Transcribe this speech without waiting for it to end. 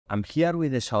I'm here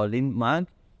with a Shaolin monk,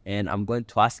 and I'm going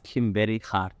to ask him very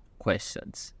hard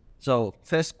questions. So,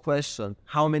 first question,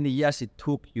 how many years it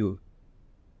took you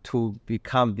to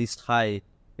become this high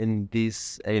in the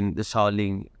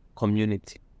Shaolin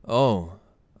community? Oh,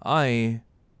 I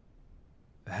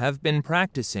have been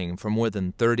practicing for more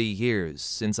than 30 years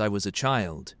since I was a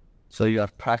child. So you are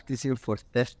practicing for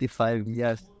 35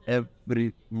 years,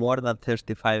 more than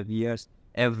 35 years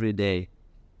every day.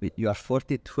 You are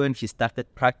 42 and he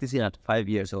started practicing at 5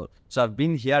 years old. So I've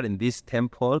been here in this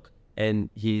temple and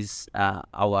he's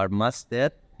our master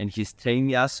and he's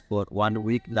training us for 1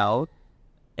 week now.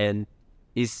 And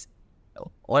he's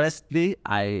honestly,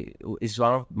 is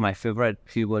one of my favorite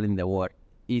people in the world.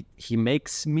 He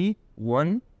makes me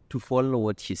want to follow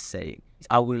what he's saying.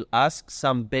 I will ask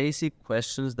some basic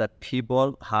questions that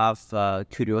people have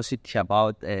curiosity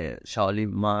about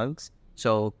Shaolin monks.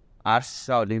 So, are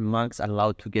Shaolin monks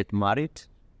allowed to get married?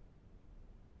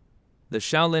 The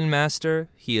Shaolin master,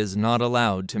 he is not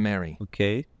allowed to marry.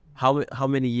 Okay. How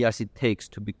many years it takes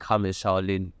to become a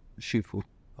Shaolin Shifu?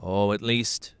 Oh, at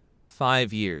least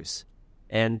 5 years.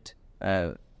 And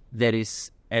there is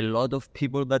a lot of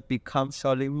people that become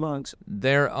Shaolin monks.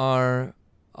 There are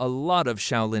a lot of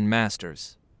Shaolin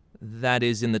masters. That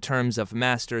is in the terms of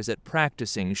masters at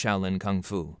practicing Shaolin Kung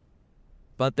Fu.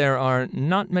 But there are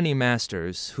not many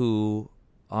masters who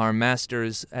are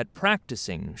masters at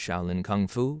practicing Shaolin Kung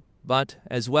Fu, but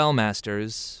as well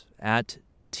masters at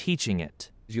teaching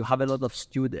it. You have a lot of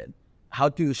students. How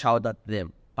do you shout at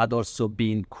them, but also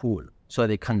being cool so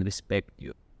they can respect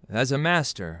you? As a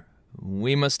master,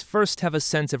 we must first have a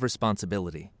sense of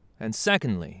responsibility. And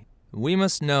secondly, we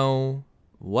must know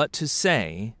what to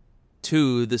say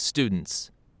to the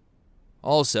students.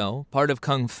 Also, part of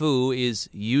Kung Fu is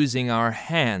using our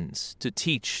hands to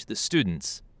teach the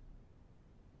students.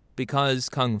 Because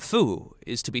Kung Fu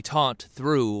is to be taught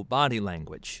through body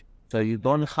language. So you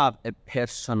don't have a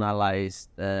personalized,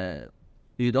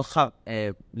 you don't have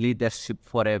a leadership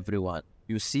for everyone.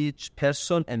 You see each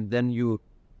person and then you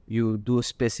do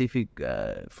specific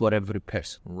for every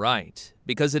person. Right,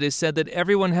 because it is said that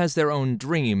everyone has their own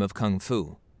dream of Kung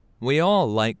Fu. We all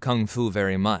like Kung Fu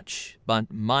very much,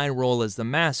 but my role as the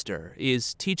master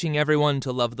is teaching everyone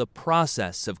to love the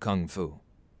process of Kung Fu.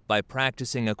 By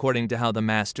practicing according to how the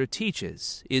master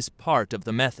teaches is part of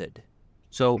the method.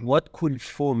 So what Kung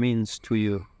Fu means to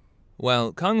you?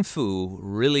 Well, Kung Fu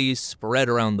really spread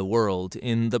around the world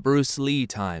in the Bruce Lee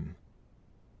time.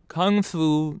 Kung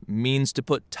Fu means to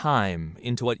put time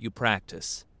into what you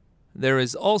practice. There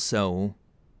is also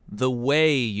the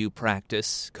way you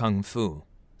practice Kung Fu.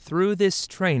 Through this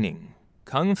training,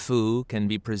 Kung Fu can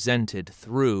be presented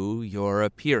through your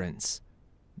appearance.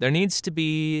 There needs to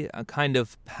be a kind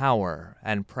of power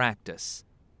and practice,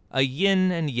 a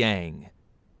yin and yang.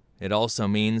 It also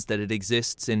means that it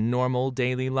exists in normal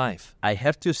daily life. I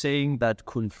have to say that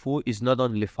Kung Fu is not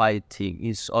only fighting,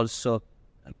 it's also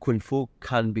Kung Fu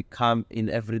can become in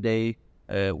everyday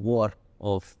work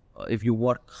of, if you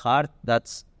work hard,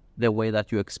 that's the way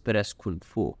that you express Kung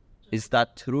Fu. Is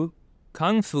that true?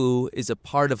 Kung Fu is a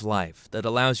part of life that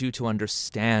allows you to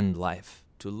understand life,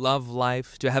 to love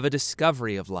life, to have a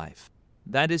discovery of life.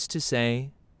 That is to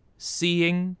say,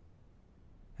 seeing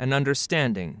and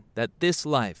understanding that this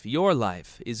life, your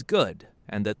life, is good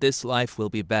and that this life will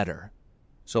be better.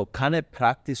 So can I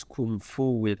practice Kung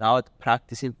Fu without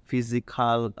practicing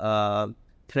physical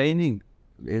training,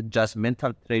 just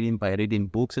mental training by reading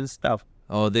books and stuff?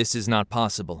 Oh, this is not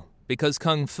possible, because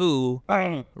Kung Fu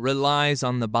relies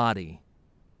on the body.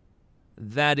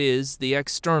 That is, the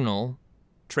external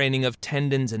training of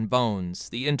tendons and bones,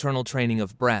 the internal training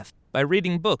of breath. By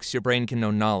reading books, your brain can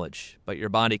know knowledge, but your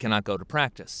body cannot go to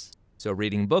practice. So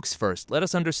reading books first, let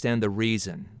us understand the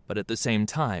reason, but at the same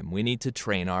time, we need to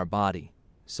train our body.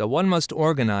 So one must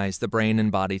organize the brain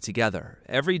and body together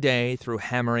every day through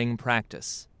hammering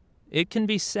practice. It can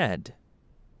be said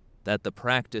that the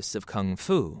practice of Kung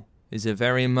Fu is a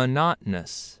very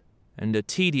monotonous and a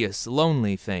tedious,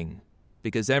 lonely thing,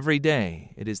 because every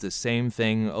day it is the same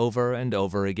thing over and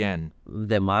over again.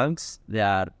 The monks, they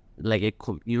are like a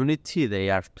community, they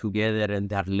are together and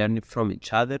they are learning from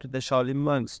each other, the Shaolin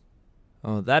monks.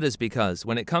 Oh, that is because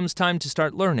when it comes time to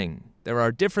start learning, there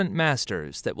are different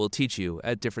masters that will teach you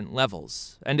at different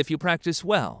levels, and if you practice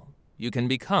well, you can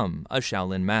become a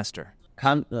Shaolin master.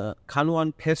 Can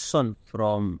one person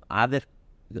from other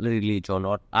religion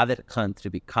or other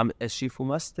country become a Shifu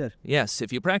master? Yes,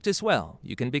 if you practice well,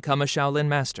 you can become a Shaolin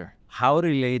master. How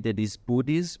related is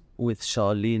Buddhism with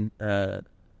Shaolin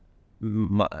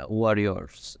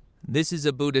warriors? This is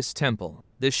a Buddhist temple.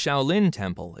 This Shaolin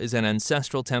Temple is an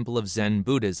ancestral temple of Zen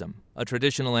Buddhism, a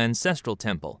traditional ancestral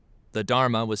temple. The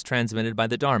Dharma was transmitted by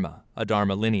the Dharma, a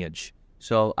Dharma lineage.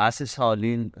 So as a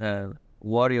Shaolin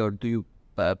warrior, do you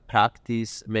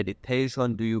practice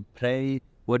meditation? Do you pray?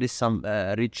 What is some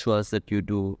rituals that you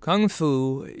do? Kung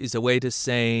Fu is a way to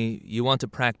say you want to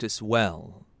practice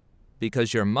well,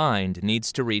 because your mind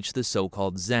needs to reach the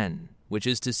so-called Zen, which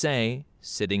is to say,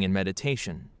 sitting in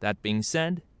meditation. That being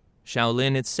said,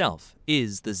 Shaolin itself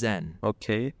is the Zen.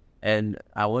 Okay. And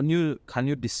can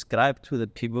you describe to the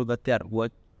people that they are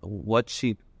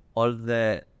watching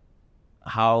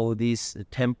how this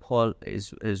temple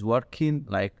is working?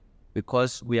 Like,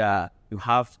 because you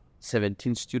have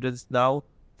 17 students now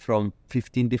from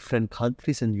 15 different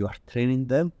countries and you are training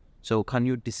them. So can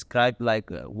you describe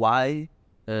why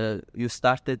you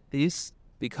started this?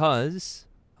 Because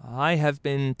I have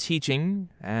been teaching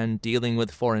and dealing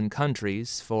with foreign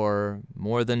countries for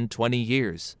more than 20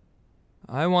 years.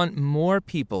 I want more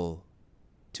people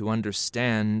to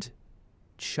understand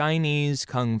Chinese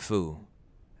Kung Fu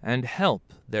and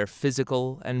help their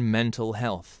physical and mental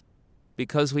health,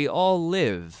 because we all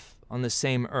live on the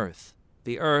same earth.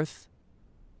 The earth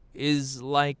is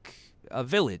like a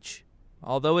village,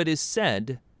 although it is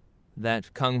said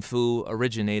that Kung Fu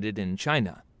originated in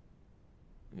China.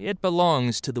 It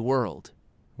belongs to the world,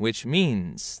 which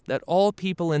means that all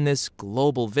people in this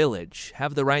global village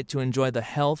have the right to enjoy the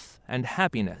health and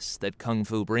happiness that Kung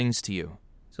Fu brings to you.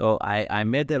 So I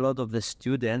met a lot of the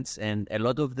students, and a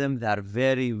lot of them, they are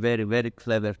very, very, very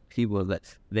clever people.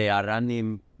 That they are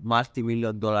running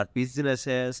multi-million-dollar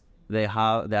businesses. They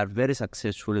are very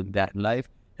successful in their life,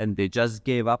 and they just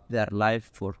gave up their life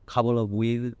for a couple of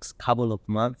weeks, couple of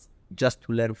months, just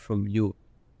to learn from you.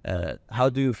 How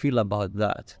do you feel about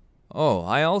that? Oh,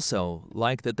 I also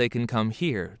like that they can come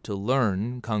here to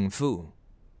learn Kung Fu.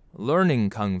 Learning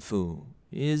Kung Fu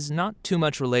is not too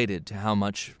much related to how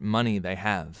much money they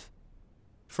have.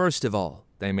 First of all,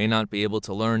 they may not be able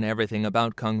to learn everything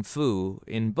about Kung Fu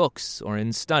in books or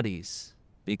in studies.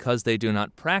 Because they do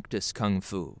not practice Kung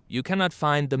Fu, you cannot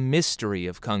find the mystery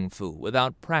of Kung Fu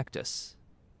without practice.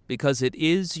 Because it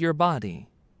is your body.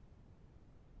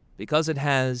 Because it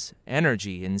has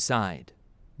energy inside.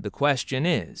 The question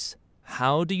is,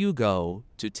 how do you go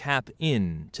to tap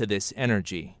into this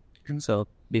energy? So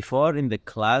before in the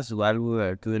class, while we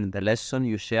were doing the lesson,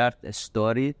 you shared a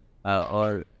story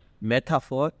or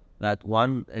metaphor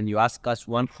and you asked us,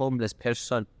 one homeless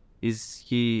person, is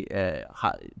he,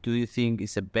 do you think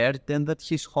it's a burden that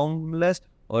he's homeless,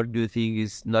 or do you think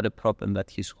it's not a problem that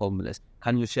he's homeless?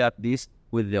 Can you share this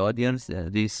with the audience,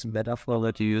 this metaphor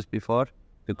that you used before?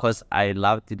 Because I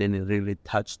loved it and it really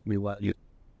touched me while you...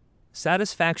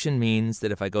 Satisfaction means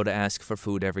that if I go to ask for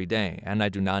food every day and I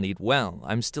do not eat well,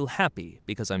 I'm still happy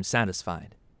because I'm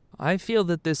satisfied. I feel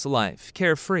that this life,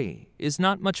 carefree, is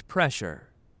not much pressure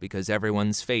because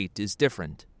everyone's fate is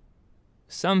different.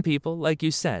 Some people, like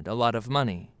you said, a lot of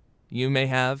money. You may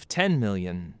have 10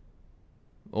 million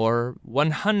or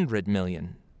 100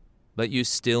 million, but you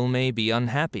still may be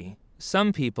unhappy.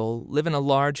 Some people live in a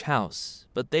large house,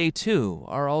 but they too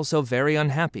are also very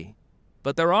unhappy.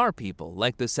 But there are people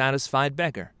like the satisfied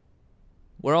beggar,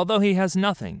 where although he has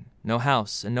nothing, no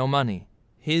house and no money,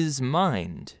 his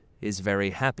mind is very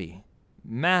happy.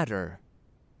 Matter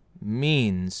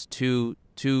means to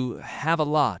have a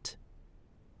lot.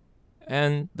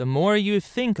 And the more you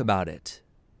think about it,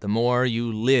 the more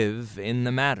you live in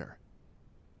the matter.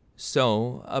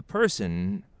 So a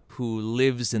person who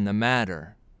lives in the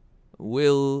matter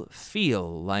will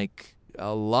feel like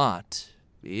a lot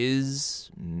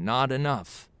is not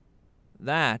enough.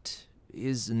 That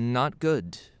is not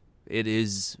good. It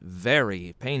is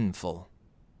very painful.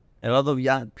 A lot of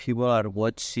young people are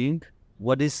watching.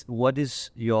 What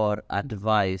is your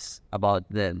advice about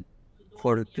them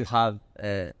to have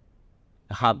a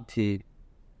happy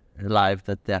life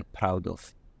that they're proud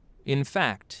of? In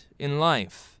fact, in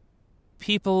life,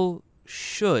 people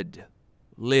should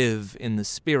live in the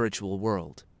spiritual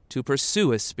world, to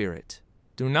pursue a spirit.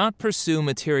 Do not pursue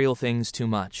material things too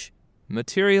much.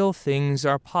 Material things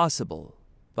are possible,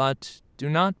 but do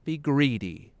not be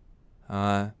greedy.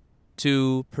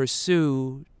 To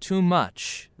pursue too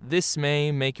much, this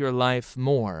may make your life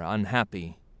more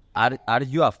unhappy. Are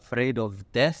you afraid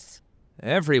of death?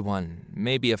 Everyone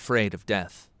may be afraid of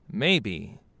death.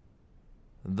 Maybe.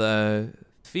 The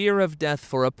fear of death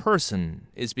for a person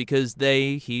is because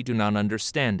he do not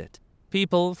understand it.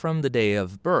 People from the day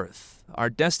of birth are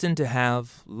destined to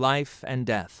have life and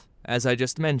death. As I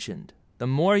just mentioned, the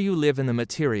more you live in the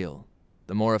material,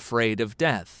 the more afraid of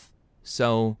death.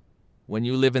 So, when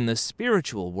you live in the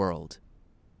spiritual world,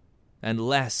 and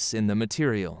less in the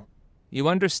material. You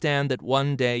understand that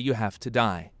one day you have to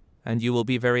die, and you will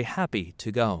be very happy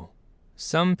to go.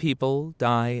 Some people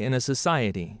die in a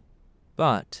society,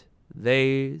 but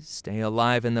they stay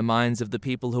alive in the minds of the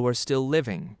people who are still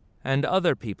living, and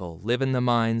other people live in the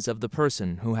minds of the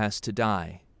person who has to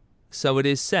die. So it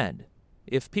is said,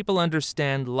 if people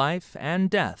understand life and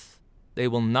death, they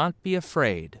will not be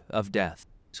afraid of death.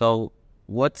 So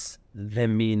what's the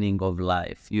meaning of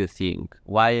life, you think?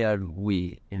 Why are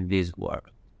we in this world?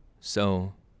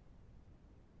 So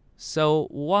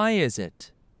why is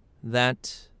it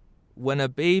that when a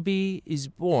baby is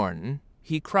born,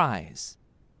 he cries?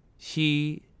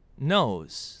 He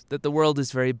knows that the world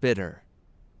is very bitter.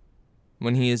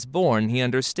 When he is born, he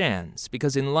understands,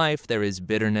 because in life there is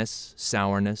bitterness,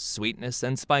 sourness, sweetness,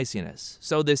 and spiciness.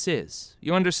 So this is.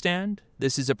 You understand?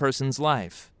 This is a person's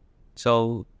life.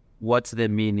 So what's the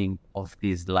meaning of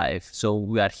this life? So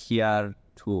we are here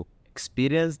to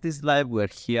experience this life. We're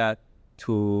here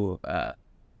to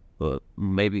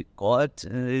maybe God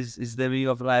is the meaning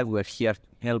of life. We're here to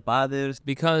help others.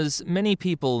 Because many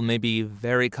people may be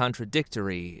very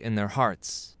contradictory in their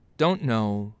hearts, don't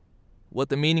know what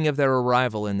the meaning of their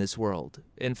arrival in this world.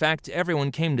 In fact,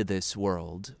 everyone came to this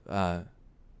world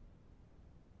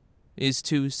is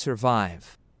to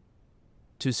survive.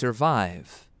 To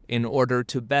survive in order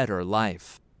to better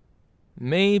life.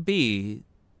 Maybe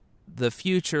the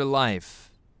future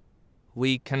life,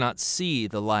 we cannot see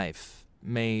the life,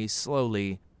 may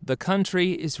slowly. The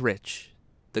country is rich.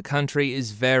 The country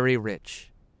is very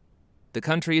rich. The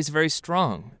country is very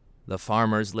strong. The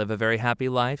farmers live a very happy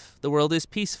life. The world is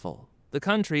peaceful. The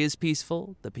country is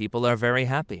peaceful. The people are very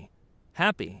happy.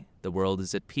 Happy. The world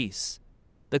is at peace.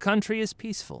 The country is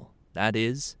peaceful. That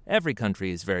is, every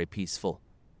country is very peaceful.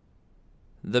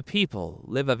 The people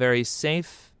live a very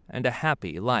safe and a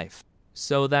happy life,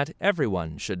 so that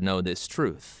everyone should know this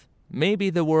truth. Maybe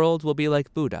the world will be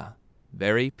like Buddha,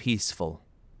 very peaceful.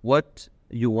 What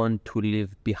you want to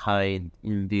leave behind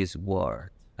in this world?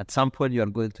 At some point you are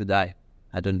going to die.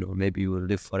 I don't know, maybe you will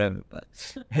live forever, but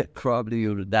probably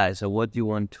you will die. So what do you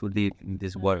want to leave in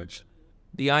this world?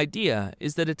 The idea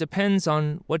is that it depends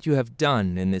on what you have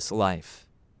done in this life.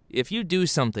 If you do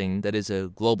something that is a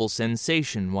global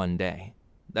sensation one day,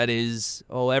 that is,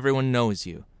 everyone knows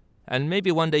you, and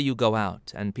maybe one day you go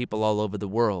out and people all over the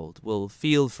world will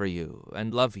feel for you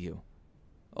and love you.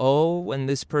 When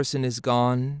this person is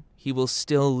gone, he will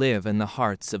still live in the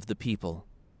hearts of the people.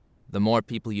 The more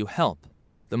people you help,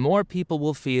 the more people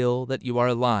will feel that you are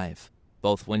alive,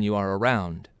 both when you are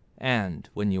around and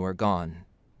when you are gone.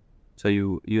 So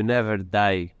you never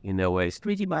die in a way. It's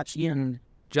pretty much in.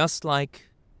 Just like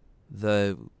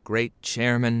the great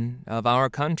chairman of our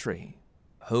country,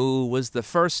 who was the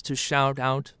first to shout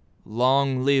out,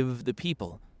 "Long live the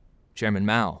people," Chairman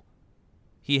Mao.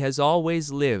 He has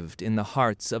always lived in the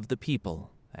hearts of the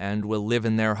people and will live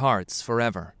in their hearts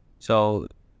forever. So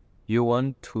you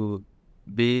want to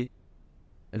be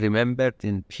remembered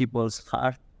in people's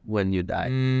heart when you die?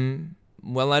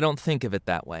 Well, I don't think of it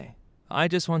that way. I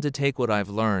just want to take what I've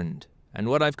learned and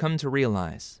what I've come to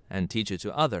realize and teach it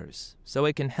to others so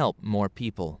it can help more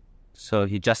people. So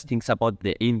he just thinks about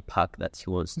the impact that he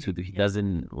wants to do. He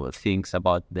doesn't think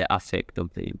about the effect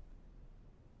of the impact.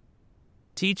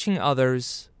 Teaching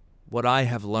others what I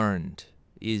have learned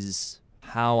is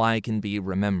how I can be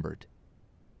remembered.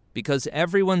 Because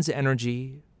everyone's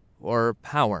energy or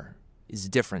power is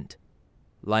different,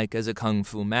 like as a Kung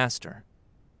Fu master.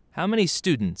 How many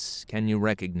students can you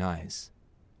recognize?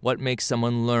 What makes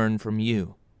someone learn from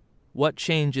you? What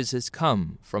changes has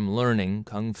come from learning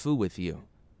Kung Fu with you?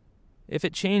 If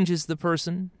it changes the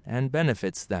person and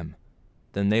benefits them,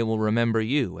 then they will remember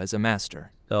you as a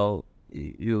master. So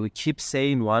you keep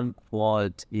saying one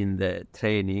quote in the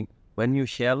training: when you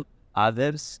help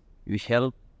others, you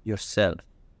help yourself.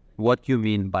 What do you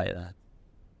mean by that?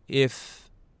 If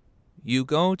you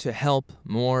go to help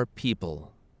more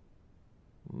people,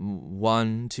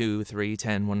 1, 2, 3,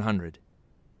 10, 100.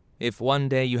 If one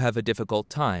day you have a difficult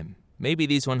time, maybe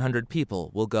these 100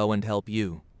 people will go and help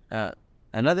you.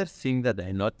 Another thing that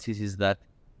I notice is that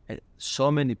so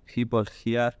many people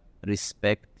here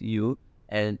respect you.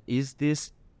 And is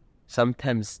this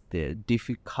sometimes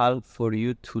difficult for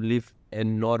you to live a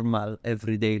normal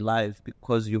everyday life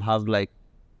because you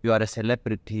are a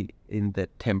celebrity in the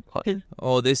temple?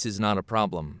 This is not a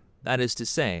problem. That is to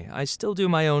say, I still do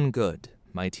my own good,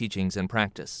 my teachings and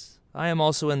practice. I am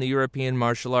also in the European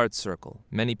martial arts circle.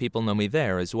 Many people know me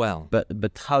there as well.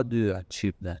 But how do you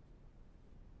achieve that?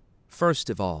 First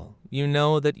of all, you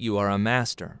know that you are a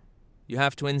master. You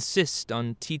have to insist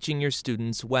on teaching your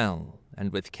students well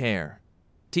and with care,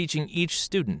 teaching each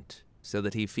student so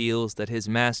that he feels that his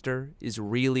master is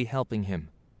really helping him,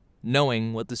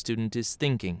 knowing what the student is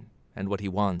thinking and what he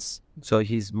wants. So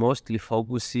he's mostly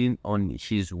focusing on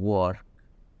his work,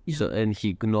 and he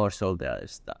ignores all the other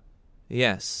stuff.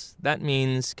 Yes, that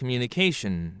means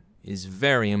communication is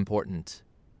very important.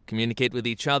 Communicate with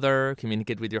each other,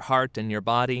 communicate with your heart and your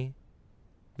body,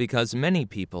 because many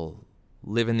people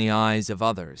live in the eyes of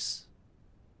others.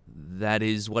 That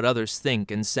is what others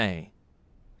think and say.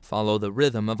 Follow the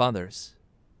rhythm of others.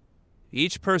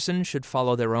 Each person should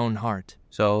follow their own heart.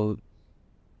 So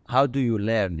how do you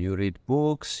learn? You read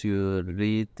books,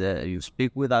 you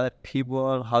speak with other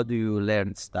people. How do you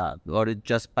learn stuff? Or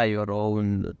just by your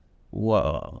own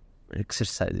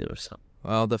exercising or something?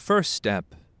 Well, the first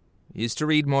step is to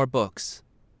read more books.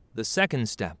 The second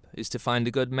step is to find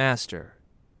a good master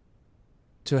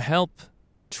to help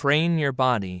train your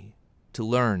body to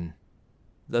learn.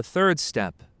 The third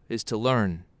step is to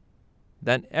learn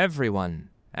that everyone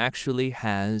actually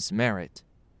has merit.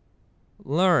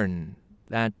 Learn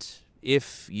that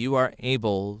if you are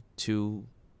able to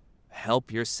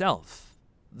help yourself,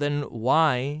 then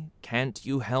why can't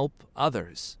you help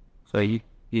others? So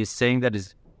he's saying that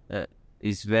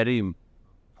it's very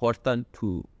important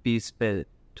to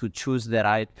to choose the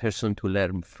right person to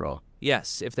learn from.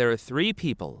 Yes, if there are three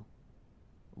people,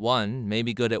 one may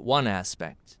be good at one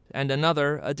aspect and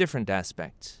another a different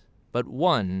aspect, but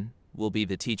one will be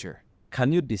the teacher.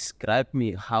 Can you describe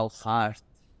me how hard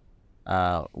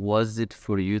was it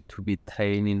for you to be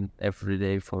training every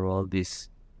day for all these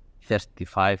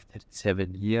 35,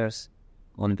 37 years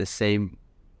on the same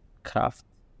craft?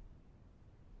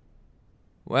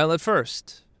 Well, at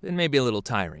first, it may be a little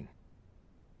tiring.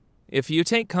 If you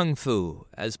take Kung Fu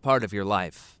as part of your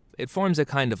life, it forms a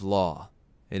kind of law.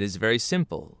 It is very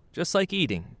simple, just like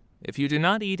eating. If you do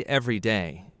not eat every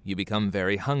day, you become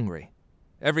very hungry.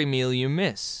 Every meal you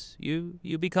miss, you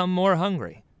become more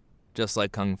hungry, just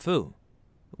like Kung Fu.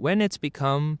 When it's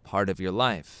become part of your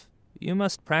life, you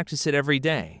must practice it every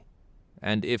day.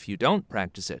 And if you don't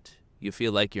practice it, you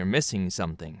feel like you're missing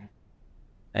something.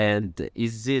 And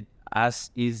is it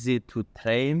as easy to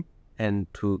train and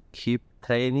to keep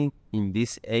training in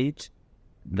this age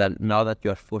that now that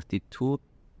you're 42,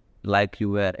 like you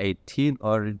were 18,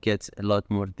 or it gets a lot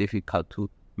more difficult to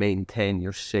maintain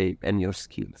your shape and your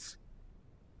skills?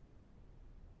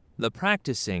 The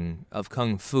practicing of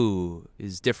Kung Fu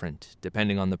is different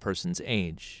depending on the person's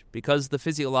age because the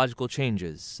physiological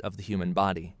changes of the human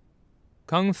body.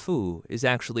 Kung Fu is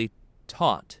actually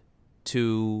taught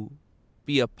to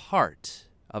be a part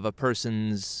of a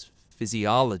person's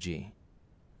physiology.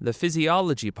 The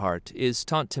physiology part is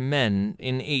taught to men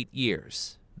in 8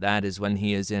 years. That is when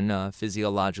he is in a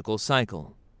physiological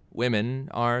cycle. Women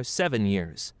are 7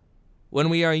 years. When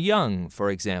we are young,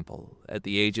 for example, at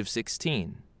the age of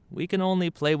 16, we can only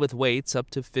play with weights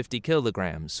up to 50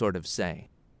 kilograms, sort of say.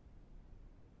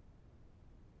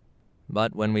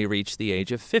 But when we reach the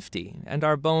age of 50 and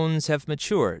our bones have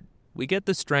matured, we get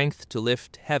the strength to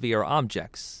lift heavier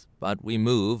objects, but we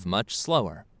move much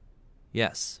slower.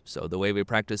 Yes, so the way we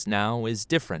practice now is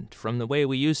different from the way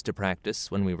we used to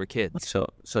practice when we were kids.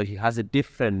 So he has a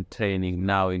different training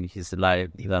now in his life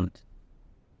than...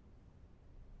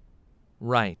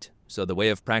 Right. So the way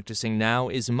of practicing now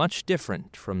is much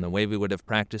different from the way we would have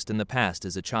practiced in the past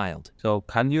as a child. So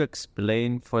can you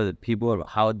explain for the people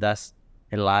how does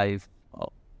a life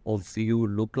of you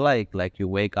look like? Like you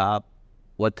wake up,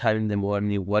 what time in the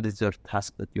morning, what is your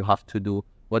task that you have to do,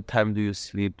 what time do you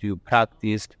sleep, do you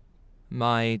practice?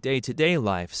 My day-to-day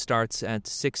life starts at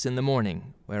 6 in the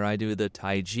morning, where I do the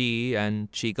Tai Chi and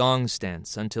Qigong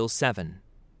stance until 7.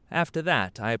 After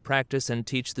that, I practice and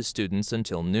teach the students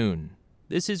until noon.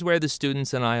 This is where the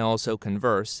students and I also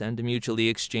converse and mutually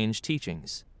exchange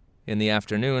teachings. In the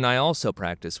afternoon, I also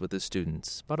practice with the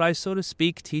students, but I, so to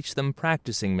speak, teach them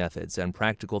practicing methods and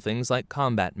practical things like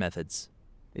combat methods.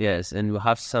 Yes, and we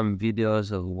have some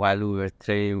videos of while we were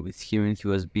training with him, he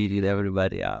was beating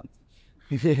everybody up.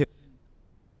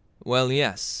 Well,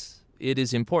 yes, it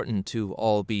is important to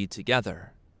all be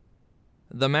together.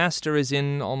 The master is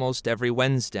in almost every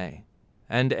Wednesday,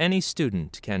 and any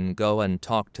student can go and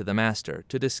talk to the master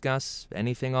to discuss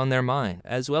anything on their mind,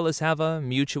 as well as have a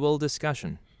mutual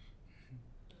discussion.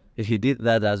 He did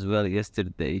that as well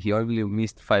yesterday. He only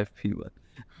missed 5 people.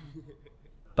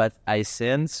 But I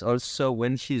sense also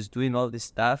when he's doing all this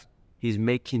stuff, he's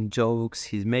making jokes,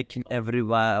 he's making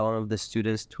everyone, one of the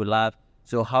students to laugh.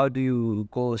 So how do you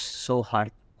go so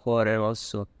hardcore and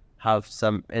also have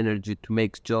some energy to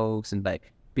make jokes and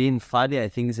like being funny? I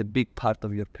think is a big part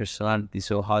of your personality.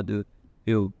 So how do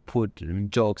you put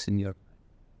jokes in your...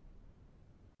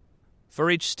 For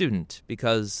each student,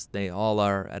 because they all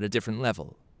are at a different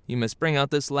level, you must bring out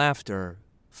this laughter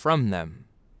from them.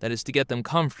 That is to get them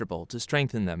comfortable, to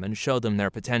strengthen them and show them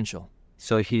their potential.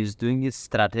 So he's doing it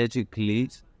strategically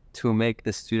to make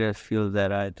the student feel the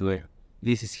right way.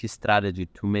 This is his strategy,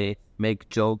 to make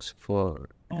jokes for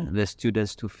the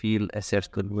students to feel a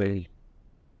certain way.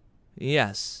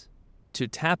 Yes, to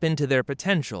tap into their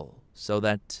potential so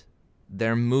that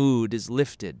their mood is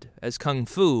lifted, as Kung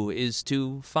Fu is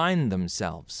to find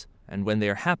themselves. And when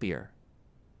they're happier,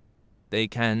 they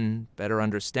can better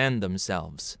understand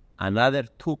themselves. Another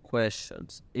 2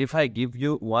 questions. If I give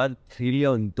you $1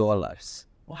 trillion,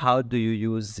 how do you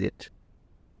use it?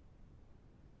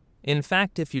 In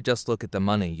fact, if you just look at the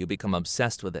money, you become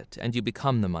obsessed with it, and you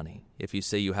become the money. If you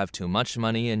say you have too much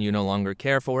money and you no longer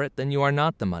care for it, then you are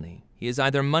not the money. He is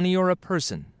either money or a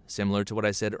person, similar to what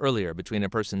I said earlier between a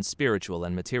person's spiritual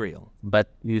and material.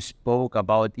 But you spoke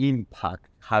about impact,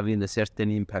 having a certain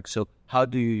impact. So how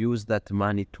do you use that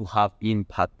money to have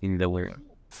impact in the world?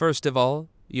 First of all,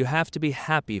 you have to be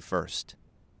happy first.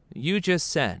 You just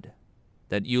said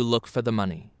that you look for the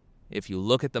money. If you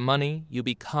look at the money, you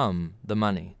become the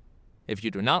money. If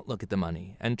you do not look at the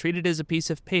money and treat it as a piece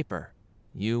of paper,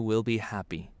 you will be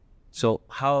happy. So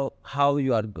how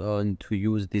you are going to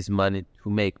use this money to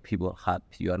make people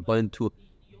happy? You are going to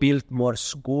build more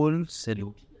schools?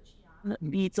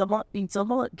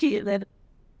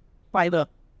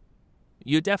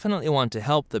 You definitely want to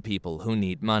help the people who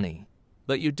need money,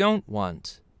 but you don't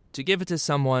want to give it to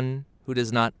someone who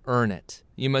does not earn it.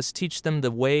 You must teach them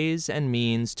the ways and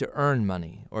means to earn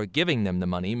money, or giving them the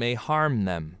money may harm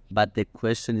them. But the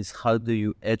question is, how do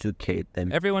you educate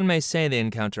them? Everyone may say they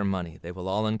encounter money. They will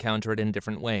all encounter it in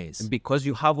different ways. Because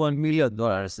you have $1 million,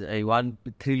 $1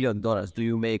 trillion, do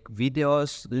you make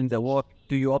videos in the world?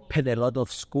 Do you open a lot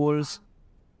of schools?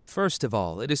 First of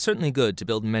all, it is certainly good to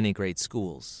build many great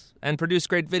schools, and produce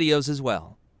great videos as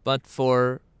well. But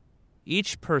for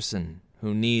each person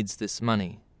who needs this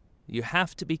money, you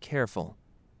have to be careful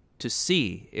to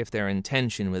see if their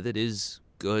intention with it is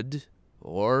good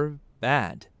or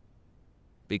bad.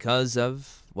 Because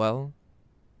of, well,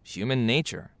 human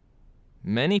nature.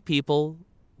 Many people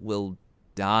will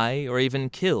die or even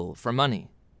kill for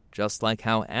money, just like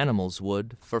how animals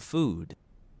would for food.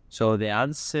 So the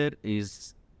answer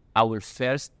is, I will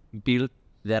first build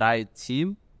the right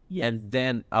team, and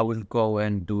then I will go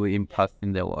and do impact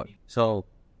in the world. So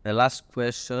the last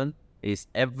question is,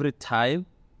 every time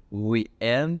we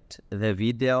end the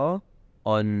video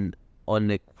on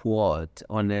a quote,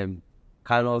 on a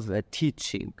kind of a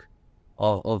teaching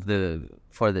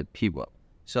for the people.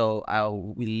 So I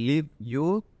will leave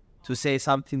you to say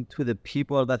something to the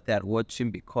people that they are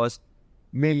watching, because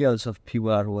millions of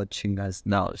people are watching us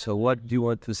now. So what do you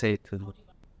want to say to them?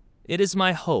 It is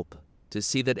my hope to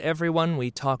see that everyone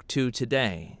we talk to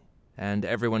today and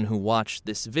everyone who watched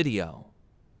this video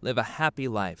live a happy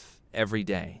life every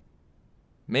day.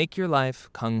 Make your life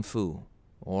Kung Fu,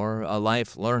 or a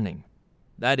life learning.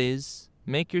 That is,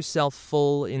 make yourself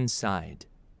full inside.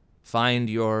 Find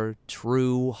your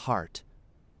true heart.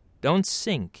 Don't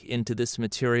sink into this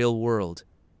material world,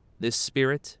 this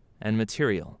spirit and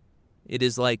material. It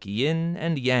is like yin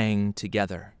and yang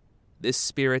together. This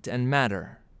spirit and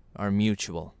matter are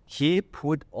mutual. He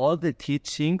put all the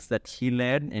teachings that he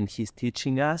learned and he's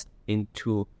teaching us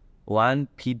into one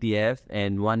PDF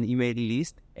and one email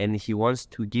list, and he wants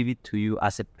to give it to you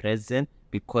as a present,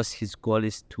 because his goal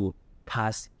is to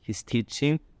pass his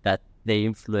teaching that they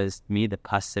influenced me the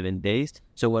past 7 days.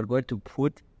 So we're going to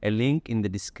put a link in the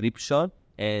description,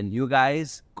 and you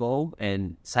guys go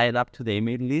and sign up to the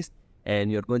email list,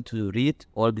 and you're going to read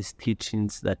all these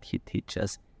teachings that he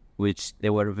teaches, which they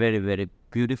were very, very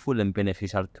beautiful and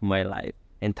beneficial to my life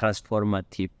and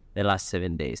transformative the last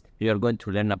 7 days. You're going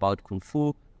to learn about Kung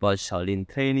Fu, about Shaolin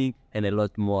training, and a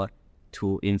lot more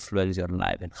to influence your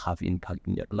life and have impact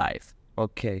in your life.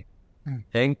 Okay.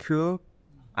 Thank you.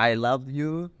 I love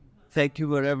you. Thank you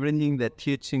for everything, the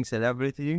teachings and everything.